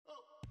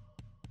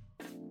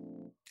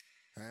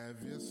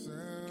Have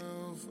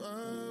yourself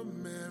a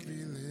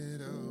merry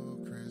little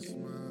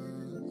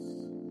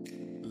Christmas.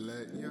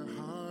 Let your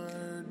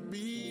heart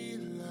be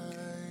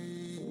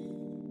light.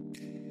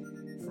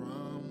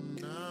 From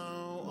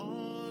now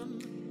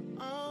on,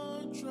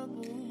 our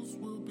troubles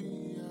will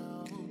be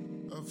out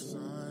of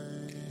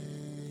sight.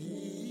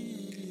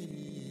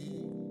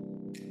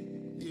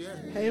 Yeah.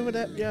 Hey, what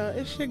up, y'all?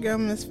 It's your girl,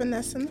 Miss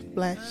Vanessa in the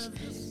Flesh,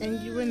 and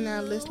you are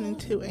now listening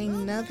to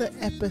another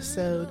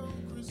episode,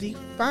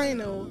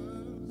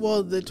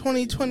 the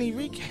 2020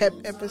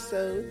 recap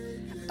episode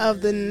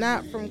of the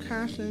Not From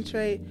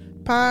Concentrate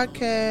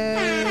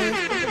podcast.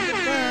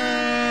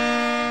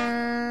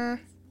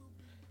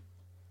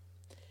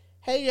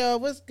 Hey, y'all,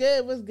 what's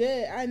good? What's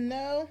good? I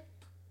know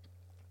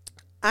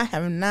I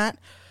have not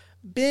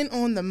been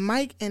on the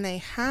mic in a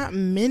hot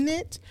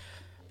minute,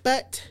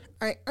 but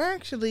I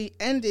actually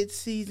ended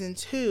season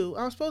 2.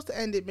 I was supposed to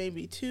end it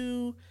maybe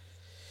 2.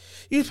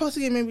 You were supposed to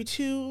get maybe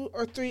 2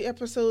 or 3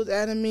 episodes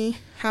out of me.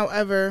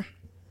 However,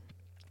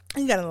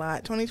 I got a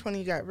lot.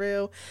 2020 got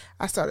real.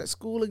 I started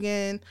school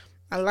again.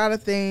 A lot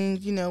of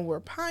things,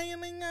 were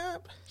piling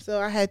up. So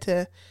I had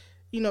to,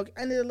 end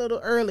it a little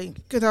early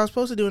because I was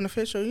supposed to do an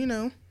official,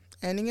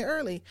 ending it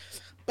early.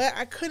 But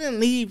I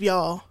couldn't leave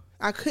y'all.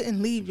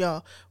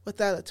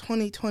 Without a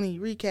 2020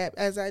 recap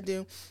as I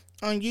do.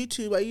 On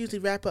YouTube, I usually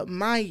wrap up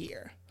my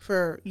year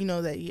for,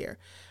 that year.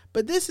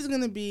 But this is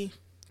going to be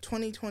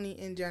 2020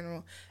 in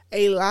general.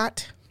 A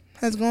lot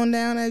has gone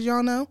down, as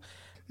y'all know.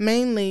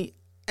 Mainly,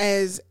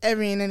 as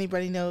every and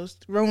anybody knows,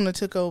 Rona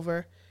took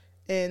over.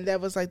 And that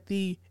was like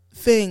the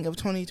thing of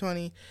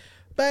 2020.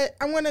 But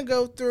I'm going to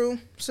go through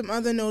some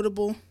other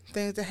notable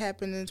things that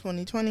happened in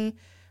 2020.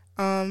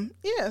 So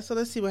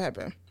let's see what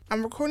happened.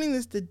 I'm recording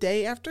this the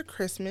day after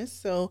Christmas.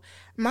 So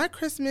my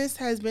Christmas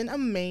has been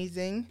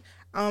amazing.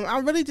 I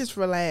really just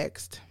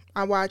relaxed.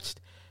 I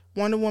watched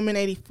Wonder Woman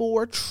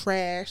 84,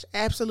 trash,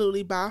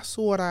 absolutely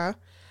basura.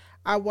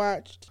 I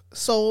watched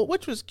Soul,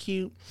 which was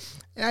cute,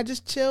 and I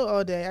just chilled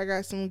all day. I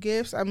got some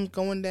gifts. I'm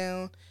going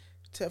down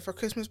for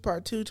Christmas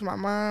part 2 to my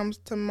mom's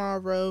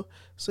tomorrow.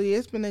 So yeah,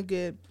 it's been a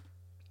good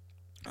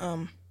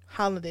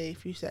holiday,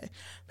 if you say.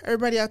 For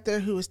everybody out there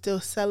who is still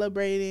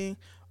celebrating,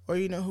 or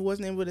who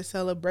wasn't able to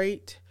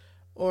celebrate,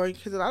 or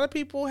because a lot of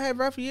people had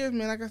rough years,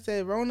 man. Like I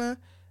said, Rona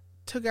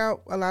took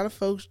out a lot of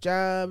folks'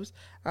 jobs.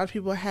 A lot of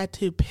people had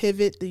to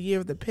pivot, the year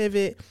of the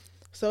pivot.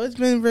 So it's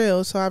been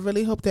real. So I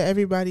really hope that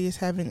everybody is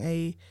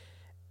having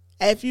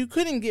if you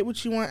couldn't get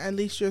what you want, at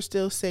least you're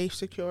still safe,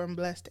 secure, and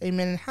blessed.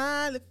 Amen. And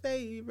highly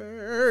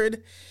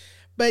favored.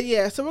 But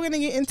yeah, so we're going to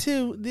get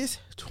into this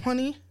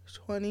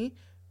 2020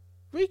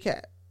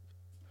 recap.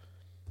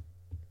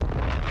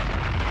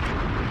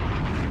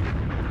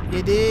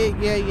 You dig?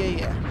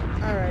 Yeah.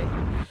 All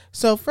right.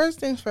 So first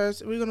things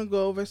first, we're going to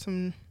go over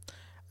some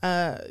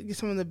of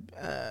the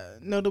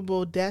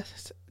notable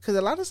deaths, because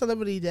a lot of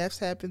celebrity deaths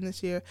happened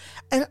this year,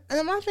 and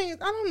my thing is,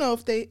 I don't know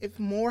if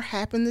more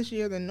happened this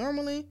year than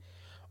normally,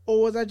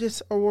 or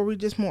were we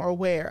just more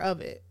aware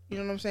of it? You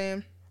know what I'm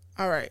saying?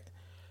 All right.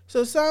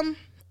 So some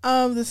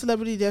of the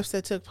celebrity deaths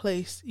that took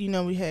place,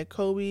 we had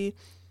Kobe,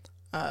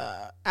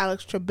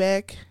 Alex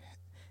Trebek,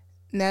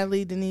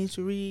 Natalie Denise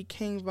Reed,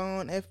 King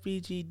Von,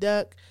 FBG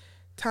Duck,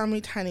 Tommy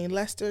Tiny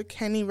Lester,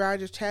 Kenny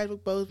Rogers,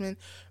 Chadwick Boseman,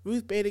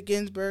 Ruth Bader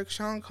Ginsburg,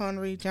 Sean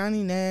Connery,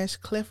 Johnny Nash,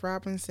 Cliff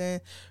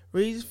Robinson,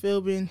 Regis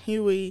Philbin,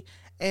 Huey,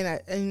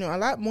 and a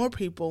lot more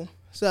people.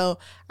 So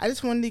I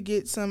just wanted to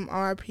get some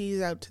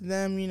RIPs out to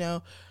them,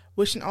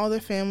 wishing all their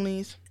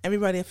families,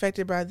 everybody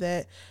affected by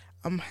that,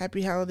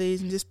 happy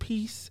holidays and just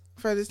peace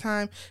for this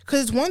time.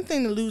 Because it's one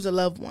thing to lose a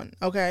loved one,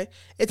 okay?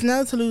 It's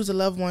another to lose a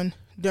loved one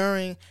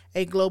during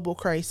a global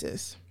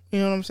crisis. You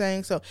know what I'm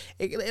saying? So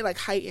it like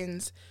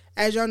heightens.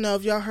 As y'all know,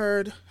 if y'all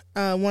heard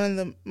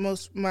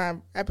my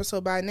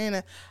episode by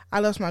Nana, I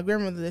lost my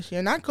grandmother this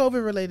year. Not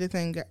COVID related,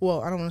 thank God.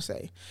 Well, I don't want to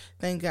say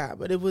thank God,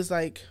 but it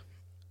wasn't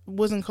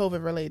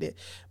COVID related.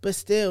 But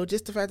still,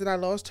 just the fact that I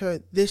lost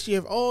her this year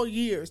of all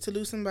years, to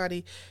lose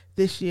somebody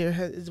this year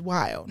is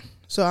wild.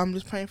 So I'm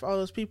just praying for all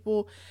those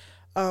people.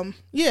 So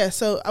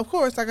of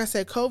course, like I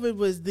said, COVID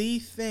was the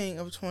thing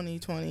of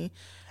 2020,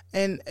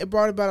 and it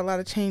brought about a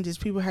lot of changes.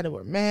 People had to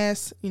wear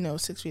masks,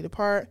 6 feet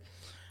apart.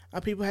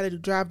 People had to do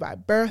drive-by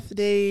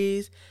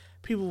birthdays.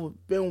 People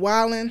have been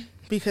wilding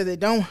because they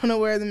don't want to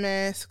wear the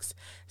masks.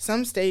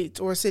 Some states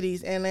or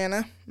cities,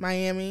 Atlanta,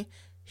 Miami,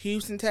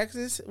 Houston,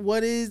 Texas,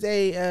 what is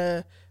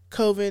a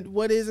COVID?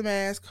 What is a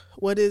mask?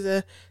 What is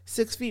a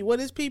 6 feet?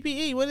 What is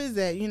PPE? What is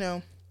that,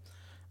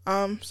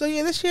 So,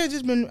 yeah, this year has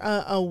just been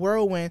a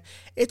whirlwind.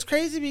 It's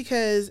crazy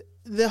because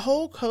the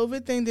whole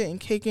COVID thing didn't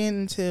kick in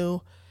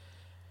until,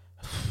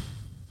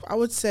 I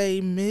would say,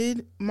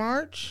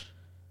 mid-March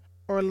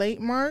or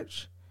late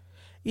March.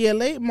 Yeah,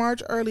 late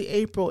March, early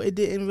April, it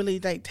didn't really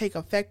take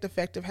effect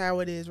of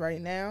how it is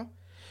right now.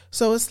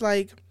 So it's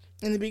like,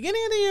 in the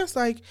beginning of the year, it's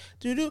like,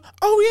 in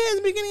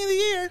the beginning of the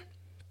year,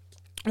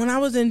 when I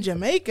was in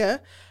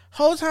Jamaica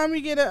Whole time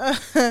we get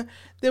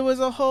there was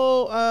a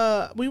whole,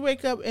 we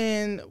wake up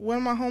and one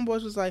of my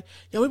homeboys was like,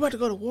 yo, we about to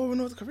go to war with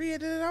North Korea.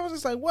 And I was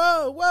just like,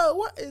 whoa,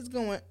 what is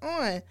going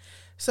on?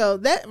 So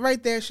that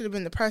right there should have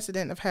been the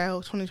precedent of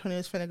how 2020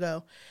 was finna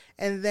go.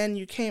 And then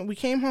we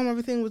came home,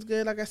 everything was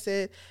good. Like I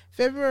said,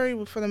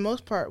 February for the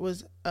most part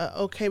was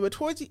okay. But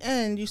towards the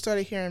end, you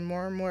started hearing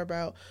more and more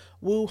about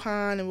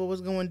Wuhan and what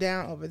was going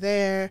down over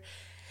there.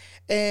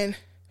 And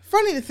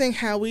funny to think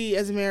how we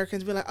as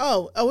Americans be like,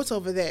 oh, it's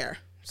over there.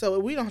 So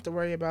we don't have to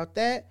worry about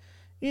that.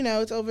 You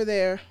know, it's over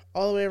there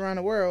all the way around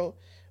the world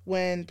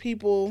when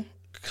people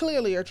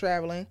clearly are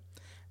traveling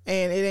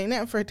and it ain't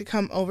nothing for it to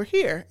come over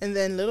here. And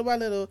then little by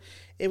little,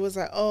 it was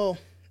like,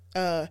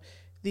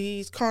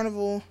 these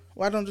Carnival,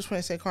 well, I don't just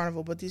want to say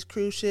Carnival, but these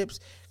cruise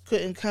ships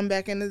couldn't come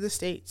back into the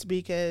States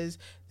because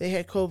they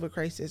had COVID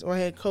crisis or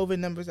had COVID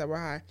numbers that were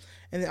high.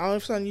 And then all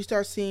of a sudden you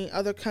start seeing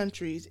other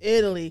countries,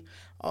 Italy,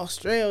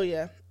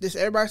 Australia, just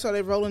everybody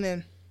started rolling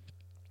in.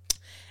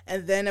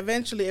 And then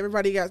eventually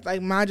everybody got,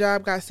 like, my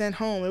job got sent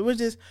home. It was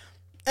just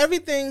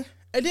everything.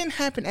 It didn't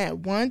happen at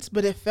once,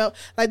 but it felt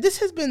like this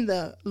has been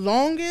the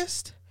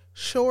longest,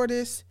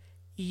 shortest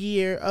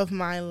year of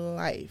my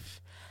life.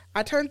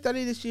 I turned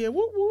 30 this year.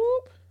 Whoop,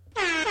 whoop.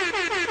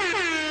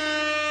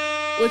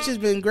 Which has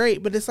been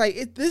great. But it's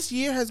like this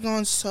year has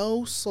gone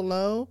so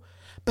slow,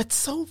 but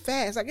so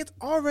fast. Like, it's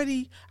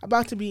already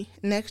about to be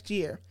next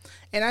year.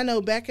 And I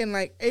know back in,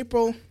 like,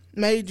 April,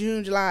 May,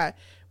 June, July,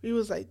 we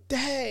was like,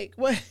 dang,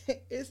 what?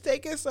 It's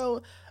taking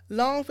so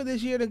long for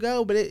this year to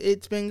go, but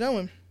it's been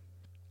going.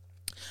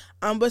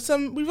 But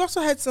we've also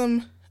had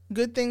some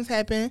good things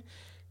happen,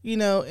 you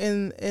know,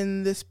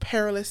 in this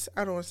perilous,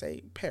 I don't want to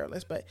say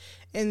perilous, but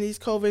in these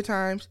COVID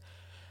times.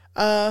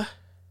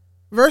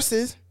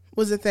 Versus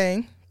was a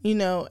thing, you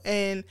know,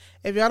 and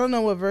if y'all don't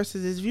know what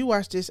Versus is, if you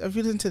watch this, if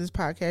you listen to this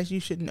podcast,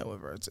 you should know what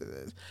Versus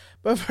is.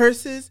 But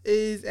Versus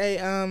is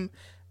a,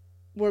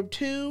 where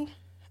two,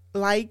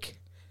 like,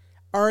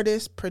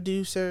 artists,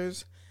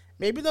 producers,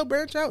 maybe they'll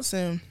branch out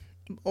soon,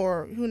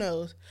 or who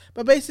knows,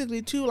 but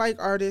basically two,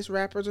 like, artists,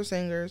 rappers or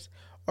singers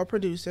or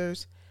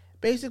producers,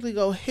 basically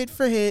go hit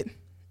for hit,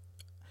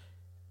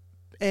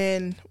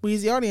 and we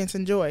as the audience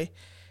enjoy.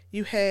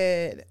 You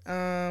had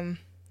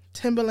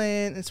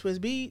Timbaland and Swizz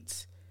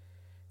Beatz.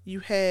 You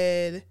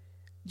had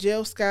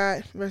Jill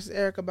Scott versus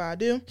Erykah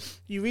Badu.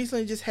 You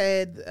recently just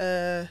had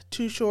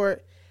Too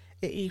Short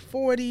and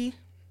E40.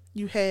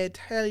 You had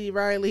Teddy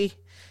Riley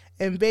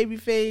and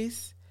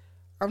Babyface.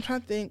 I'm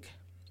trying to think.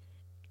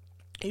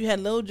 You had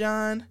Lil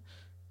Jon.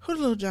 Who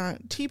did Lil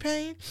Jon?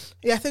 T-Pain?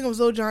 Yeah, I think it was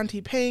Lil Jon,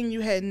 T-Pain.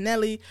 You had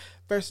Nelly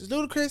versus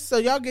Ludacris. So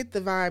y'all get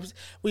the vibes.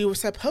 We were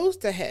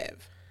supposed to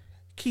have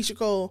Keisha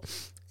Cole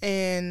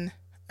and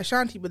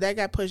Ashanti, but that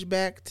got pushed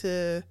back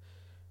to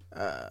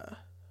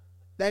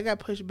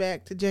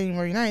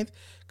January 9th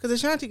because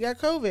Ashanti got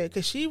COVID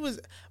because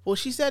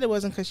she said it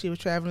wasn't because she was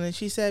traveling.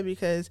 She said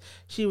because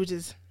she was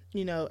just,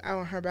 you know,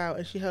 out and about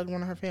and she hugged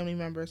one of her family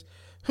members.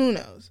 Who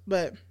knows?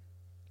 But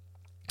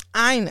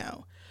I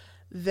know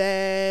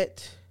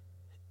that,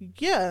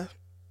 yeah,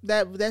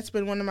 that's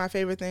been one of my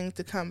favorite things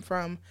to come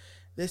from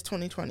this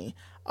 2020.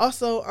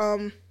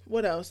 Also,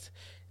 what else?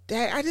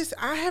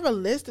 I have a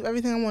list of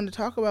everything I wanted to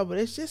talk about, but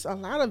it's just a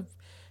lot of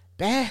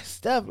bad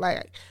stuff.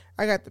 Like,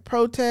 I got the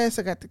protests,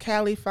 I got the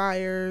Cali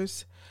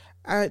fires.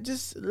 Oh,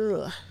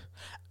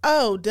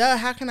 duh,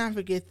 how can I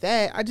forget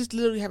that? I just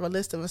literally have a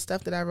list of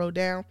stuff that I wrote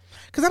down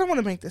because I don't want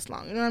to make this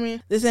long. You know what I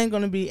mean? This ain't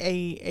going to be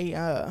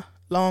a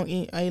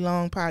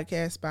long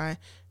podcast by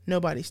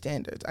nobody's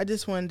standards. I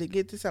just wanted to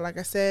get this out, like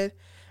I said,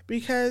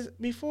 because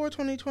before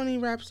 2020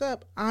 wraps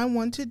up, I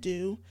want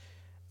to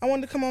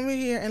come over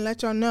here and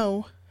let y'all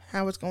know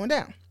how it's going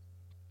down.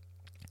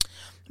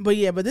 But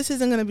this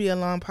isn't going to be a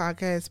long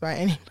podcast by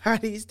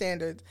anybody's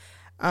standards.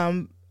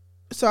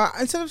 So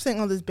instead of saying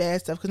all this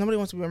bad stuff, because nobody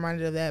wants to be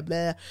reminded of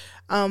that,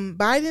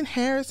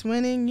 Biden-Harris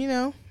winning, you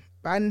know,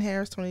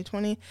 Biden-Harris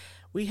 2020,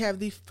 we have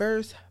the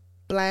first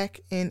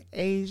Black and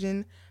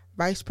Asian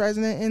vice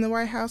president in the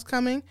White House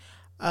coming.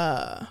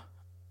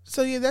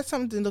 So that's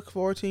something to look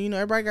forward to. You know,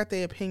 everybody got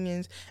their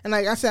opinions. And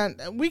like I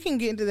said, we can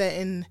get into that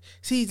in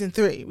season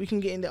 3. We can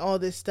get into all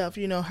this stuff,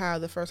 you know, how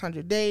the first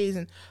 100 days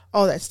and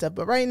all that stuff.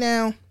 But right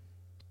now,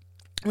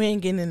 we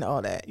ain't getting into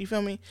all that. You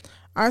feel me?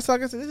 All right, so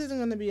like I said, this isn't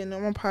going to be a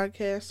normal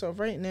podcast. So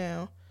right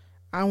now,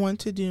 I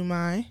want to do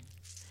my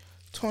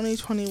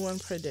 2021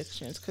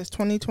 predictions. Because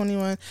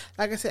 2021,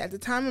 like I said, at the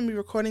time of me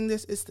recording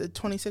this, it's the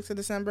 26th of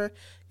December.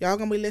 Y'all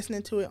going to be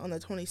listening to it on the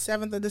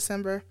 27th of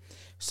December.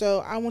 So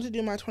I want to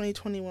do my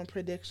 2021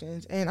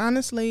 predictions. And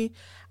honestly,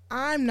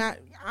 I'm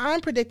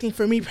predicting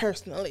for me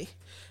personally.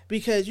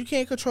 Because you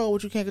can't control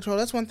what you can't control.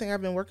 That's one thing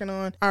I've been working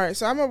on. All right,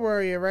 so I'm a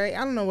warrior, right? I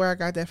don't know where I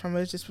got that from.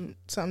 It's just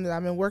something that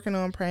I've been working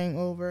on, praying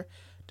over,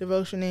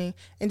 devotioning,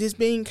 and just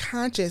being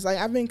conscious. Like,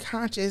 I've been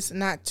conscious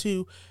not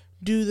to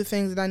do the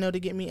things that I know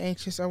to get me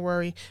anxious or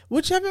worry,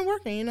 which I've been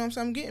working, you know what I'm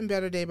saying? I'm getting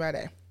better day by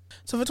day.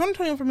 So for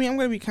 2021 for me, I'm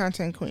going to be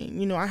content queen.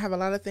 You know, I have a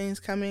lot of things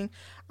coming.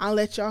 I'll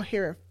let y'all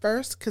hear it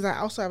first because I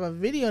also have a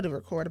video to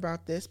record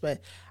about this,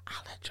 but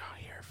I'll let y'all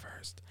hear it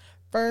first.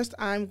 First,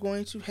 I'm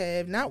going to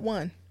have not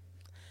one,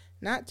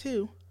 not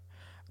two,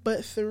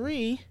 but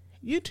 3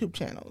 YouTube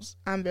channels.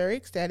 I'm very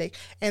ecstatic.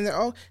 And they're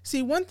all,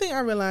 see, one thing I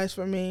realized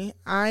for me,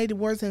 I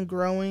wasn't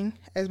growing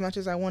as much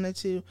as I wanted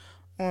to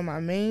on my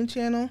main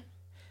channel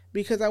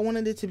because I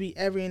wanted it to be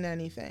every and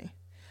anything.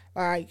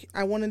 Like,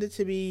 I wanted it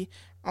to be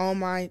all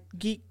my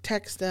geek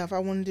tech stuff. I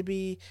wanted to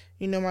be,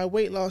 my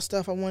weight loss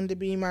stuff. I wanted to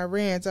be my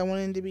rants. I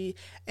wanted to be,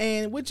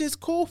 and which is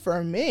cool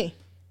for me.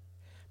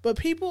 But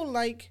people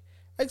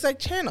it's like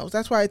channels.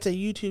 That's why it's a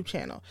YouTube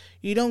channel.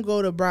 You don't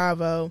go to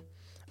Bravo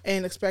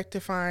and expect to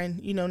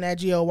find, Nat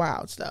Geo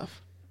Wild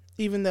stuff.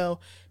 Even though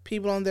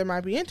people on there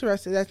might be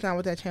interested, that's not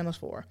what that channel's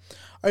for.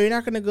 Or you're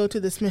not going to go to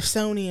the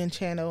Smithsonian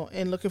channel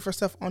and looking for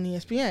stuff on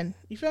ESPN.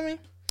 You feel me?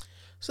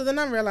 So then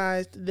I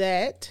realized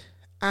that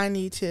I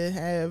need to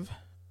have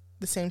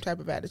the same type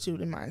of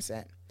attitude and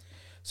mindset.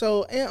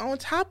 So, and on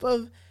top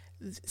of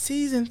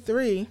season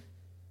 3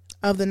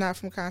 of the Not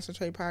From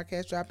Concentrate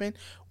podcast dropping,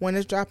 when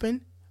it's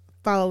dropping,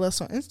 follow us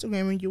on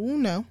Instagram and you will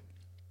know.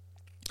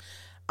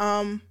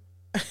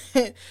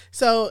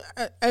 So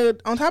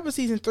on top of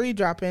season 3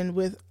 dropping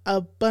with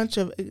a bunch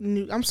of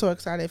new, I'm so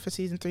excited for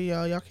season 3,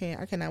 y'all.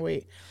 I cannot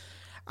wait.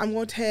 I'm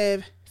going to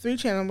have 3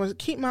 channels. I'm going to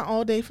keep my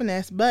all day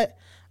finesse, but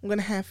I'm going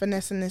to have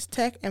finessing this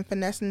tech and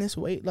finessing this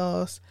weight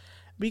loss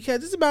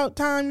because it's about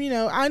time,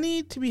 I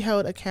need to be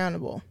held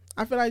accountable.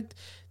 I feel like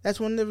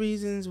that's one of the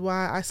reasons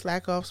why I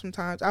slack off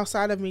sometimes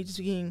outside of me just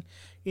being,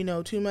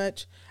 too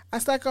much. I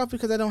slack off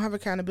because I don't have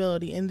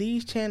accountability, and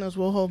these channels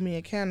will hold me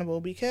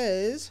accountable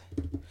because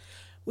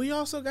we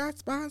also got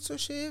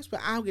sponsorships,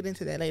 but I'll get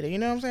into that later. You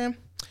know what I'm saying?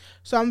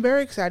 So I'm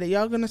very excited.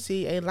 Y'all going to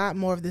see a lot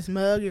more of this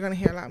mug. You're going to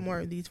hear a lot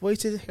more of these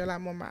voices, hear a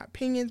lot more of my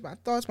opinions, my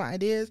thoughts, my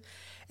ideas,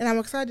 and I'm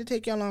excited to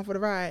take y'all along for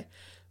the ride.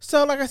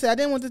 So like I said, I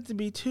didn't want this to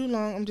be too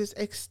long. I'm just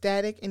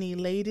ecstatic and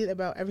elated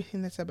about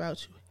everything that's about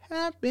to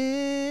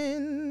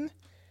happen.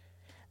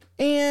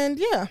 And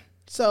yeah,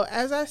 so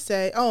as I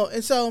say,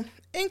 and so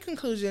in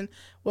conclusion,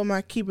 with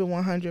my Keep It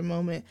 100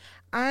 moment,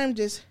 I'm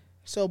just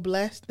so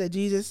blessed that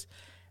Jesus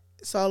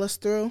saw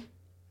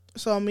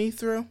me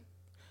through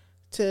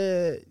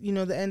to,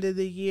 the end of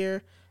the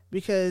year,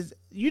 because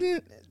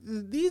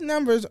these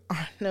numbers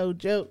are no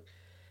joke.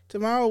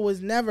 Tomorrow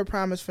was never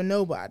promised for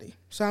nobody.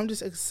 So I'm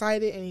just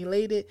excited and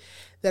elated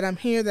that I'm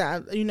here,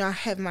 that I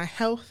have my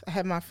health, I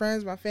have my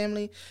friends, my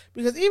family,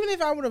 because even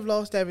if I would have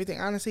lost everything,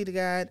 honestly to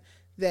God,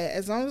 that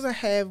as long as I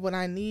have what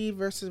I need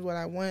versus what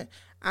I want,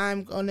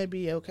 I'm going to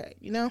be okay,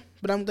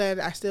 But I'm glad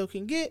I still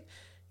can get,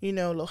 a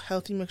little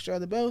healthy mixture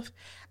of the both.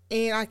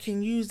 And I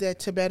can use that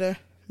to better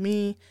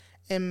me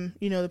and,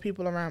 the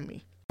people around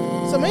me.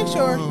 So make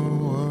sure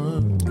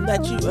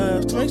that you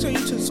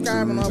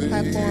subscribe on all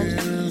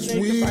platforms.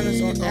 You can find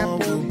us on Apple,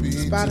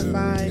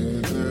 Spotify,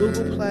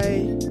 Google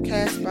Play,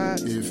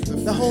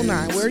 Castbox, the whole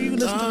 9. Where you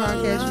listen to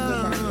podcasts, you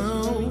can find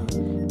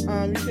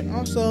us. You can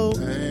also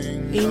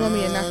email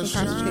me at Not From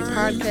Concentrate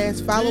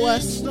Podcast. Follow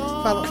us.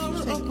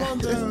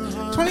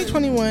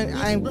 2021,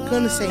 I'm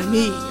going to say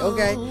me,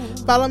 okay?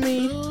 Follow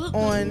me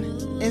on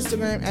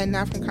Instagram at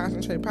Not From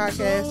Concentrate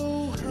Podcast.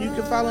 You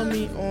can follow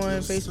me on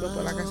Facebook,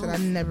 but like I said, I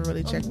never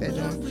really checked that,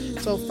 John.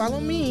 So follow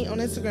me on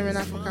Instagram at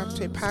Not From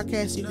Concentrate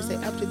Podcast so you can stay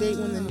up to date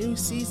when the new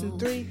season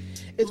 3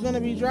 is going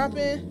to be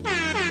dropping.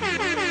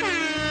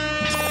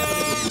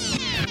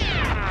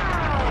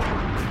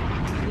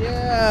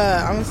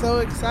 Yeah, I'm so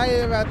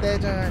excited about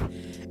that, John.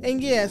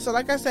 And yeah, so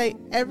like I say,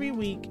 every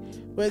week,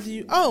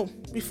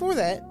 before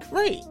that,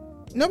 rate.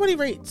 Nobody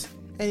rates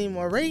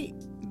anymore. Rate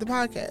the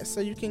podcast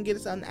so you can get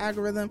us on the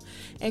algorithm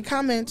and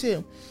comment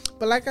too.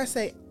 But like I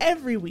say,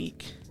 every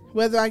week,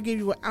 whether I give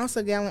you an ounce,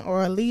 a gallon,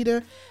 or a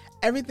liter,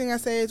 everything I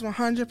say is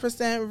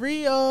 100%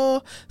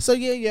 real. So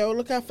yeah,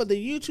 look out for the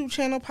YouTube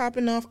channel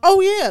popping off.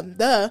 Oh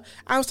yeah,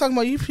 I was talking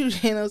about YouTube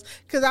channels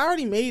because I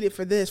already made it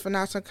for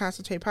Not From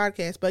Concentrate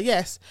Podcast. But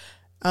yes,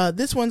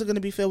 this one's going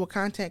to be filled with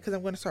content because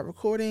I'm going to start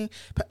recording.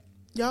 But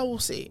y'all will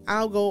see.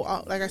 I'll go,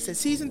 like I said,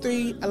 season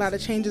 3, a lot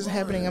of changes are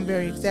happening. I'm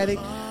very ecstatic.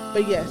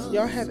 But yes,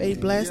 y'all have a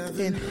blessed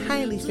and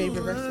highly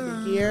favored rest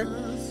of the year.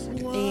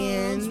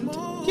 And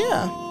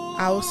yeah,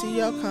 I will see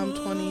y'all come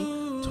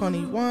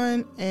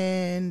 2021.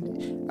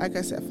 And like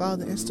I said, follow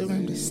the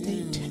Instagram to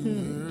stay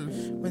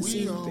tuned when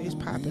season 3 is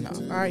popping off.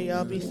 All right,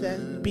 y'all, be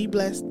safe, be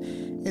blessed,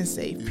 and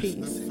safe.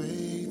 Peace.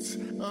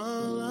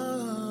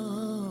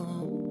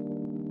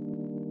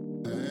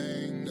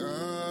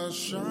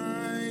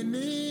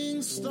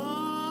 Shining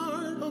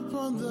star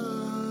upon the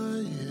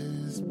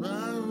highest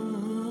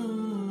bound.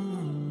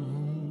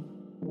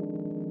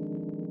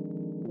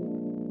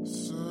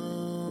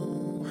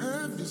 So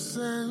have you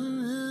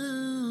sent